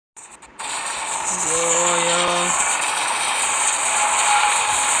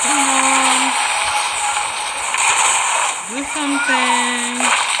anything.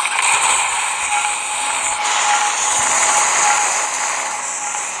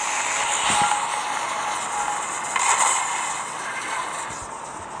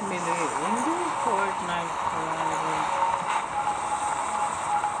 Fortnite collab.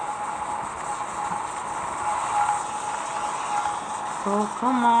 Oh,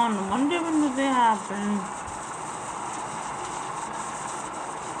 come on. One day when did they happen?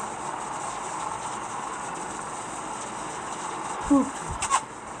 Oh,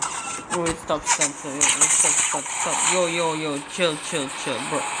 stop. Yo, chill,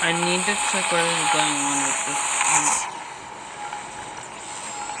 bro. I need to check what is going on with this.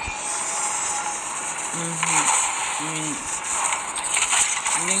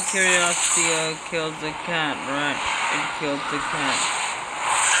 I think curiosity killed the cat, right? It killed the cat.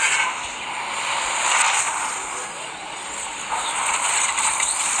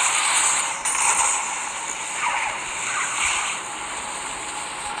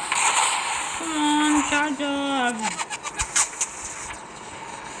 Come on, charge up!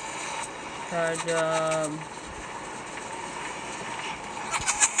 Charge up!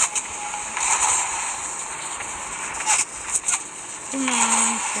 Come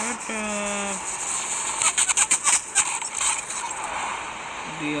on, charge up!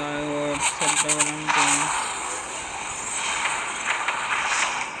 BI or upset by what I'm doing.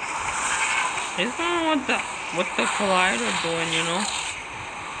 It's not what the collider doing, you know?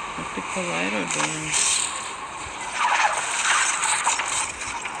 What the collider doing?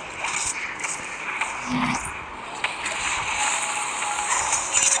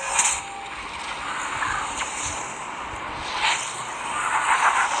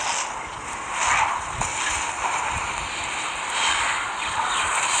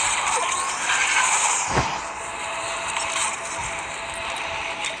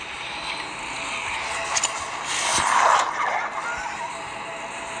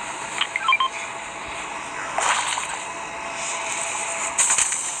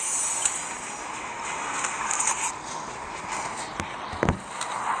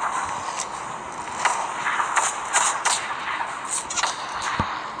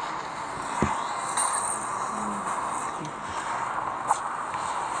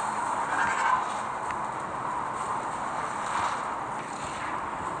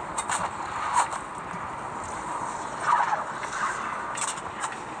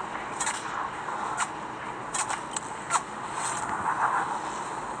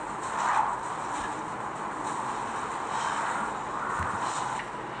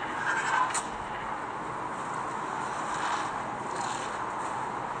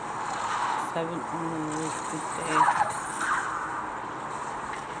 7 minutes today.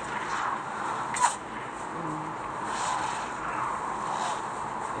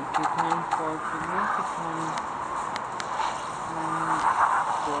 If you can for significant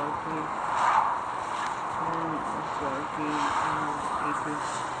 40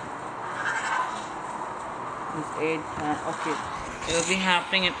 it's 8:10. Okay, it'll be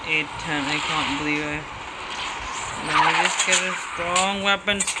happening at 8:10. I can't believe it. Let me just get a strong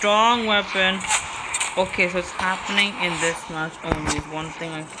weapon. Okay, so it's happening in this match only. One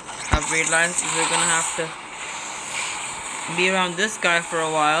thing I've realized is we're gonna have to be around this guy for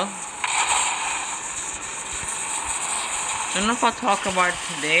a while. I don't know if I'll talk about it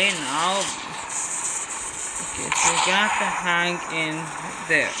today now. Okay, so you're gonna have to hang in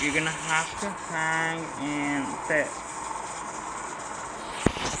there. You're gonna have to hang in there.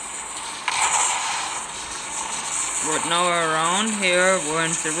 But now we're around here, we're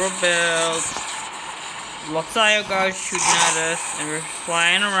in several builds. Lots of IO guys shooting at us, and we're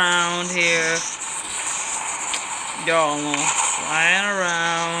flying around here. Y'all know, flying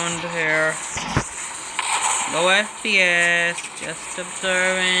around here. Low FPS, just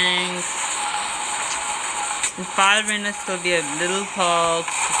observing. In 5 minutes there'll be a little pulse.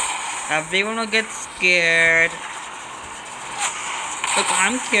 Everyone will get scared. Look,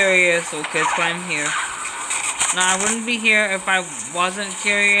 I'm curious, okay, so I'm here. Now, I wouldn't be here if I wasn't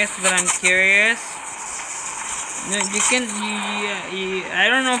curious, but I'm curious. I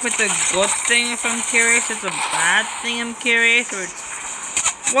don't know if it's a good thing if I'm curious, it's a bad thing I'm curious, or it's...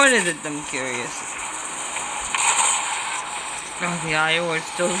 What is it I'm curious? Oh, the IO is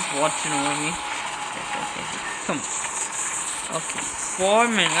still watching over me. Come on. Okay, 4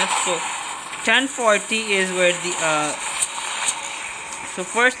 minutes, so 10:40 is where the, So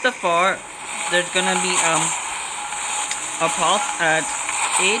first of all, there's gonna be, a pulse at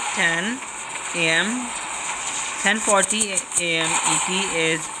 8:10 a.m. 10:40 a.m. ET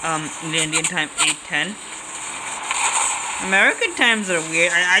is in the Indian time 8:10. American times are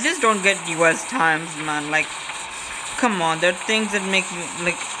weird. I just don't get US times, man. Like, Come on, there are things that make me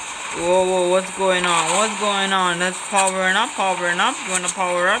like, whoa, what's going on? What's going on? That's powering up, powering up. You wanna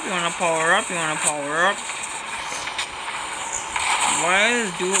power up? You wanna power up? You wanna power up? Why is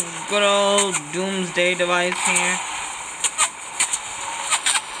good old doomsday device here?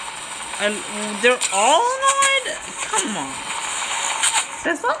 And they're all annoyed? Come on.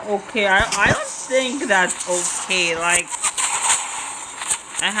 That's not okay. I don't think that's okay. Like,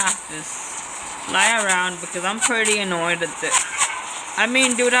 I have to lie around because I'm pretty annoyed at this. I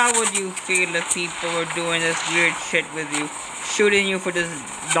mean, dude, how would you feel if people were doing this weird shit with you? Shooting you for just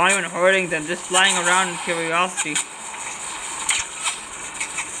not even hurting them, just flying around in curiosity.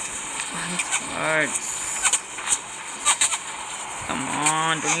 Hurts. Come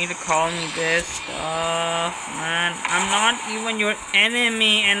on, don't need to call me this stuff, man. I'm not even your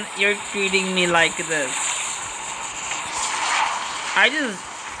enemy and you're treating me like this. I just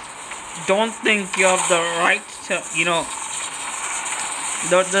don't think you have the right to, you know,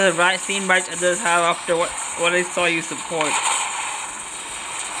 the right same rights others have after what I saw you support.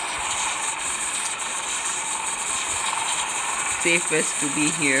 Safest to be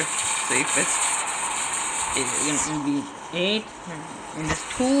here. Safest. It's gonna be 8 in just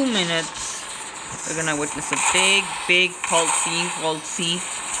 2 minutes. We're gonna witness a big policy,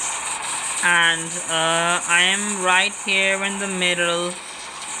 and I am right here in the middle,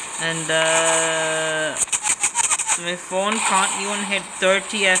 and my phone can't even hit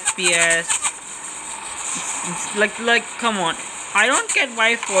 30 FPS. It's like come on. I don't get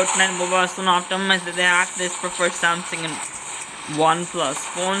why Fortnite mobile is so optimized that they actually prefer Samsung and OnePlus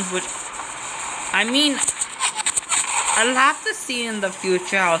phones, which I mean, I'll have to see in the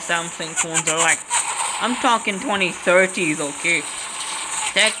future how Samsung phones are like. I'm talking 2030s, okay?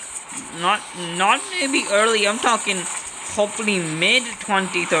 Tech, not maybe early. I'm talking hopefully mid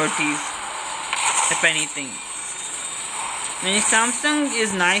 2030s, if anything. I mean, Samsung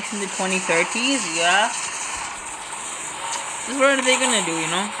is nice in the 2030s, yeah. What are they gonna do, you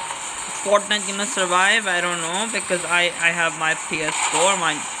know? Is Fortnite gonna survive? I don't know, because I have my PS4,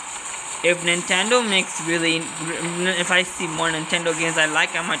 if Nintendo makes really, if I see more Nintendo games I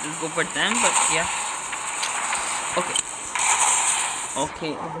like, I might just go for them, but yeah.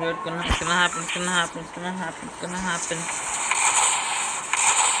 Okay, here it's gonna happen. Yo,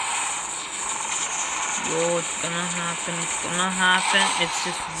 it's gonna happen. It's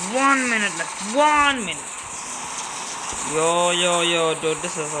just 1 minute left, 1 minute. Yo, dude,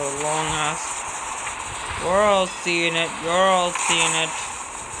 this is a long ass. You're all seeing it.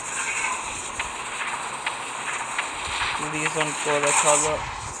 Please don't go the color.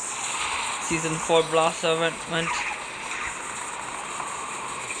 Season 4 blast event.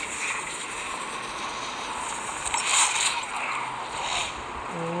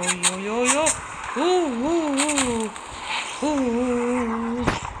 Oh, yo. Ooh.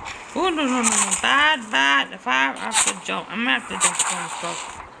 Oh, no. Bad. If I have to jump, I'm gonna have to jump from stuff.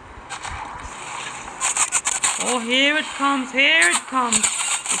 Oh, here it comes. It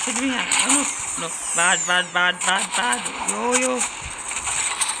should be no. Bad. Yo.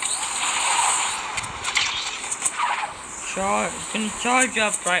 It's gonna charge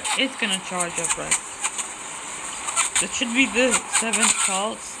up right. That should be the 7th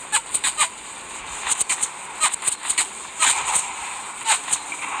pulse.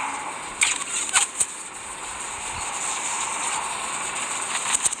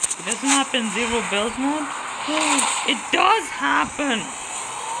 It doesn't happen 0 build mode. Oh, it does happen.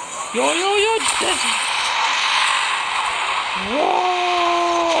 Yo.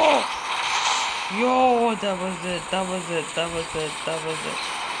 Whoa! Yo, that was it.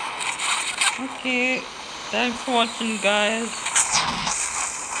 Okay, thanks for watching, guys.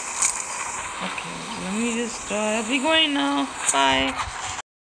 Okay, let me just I'll be going now. Bye.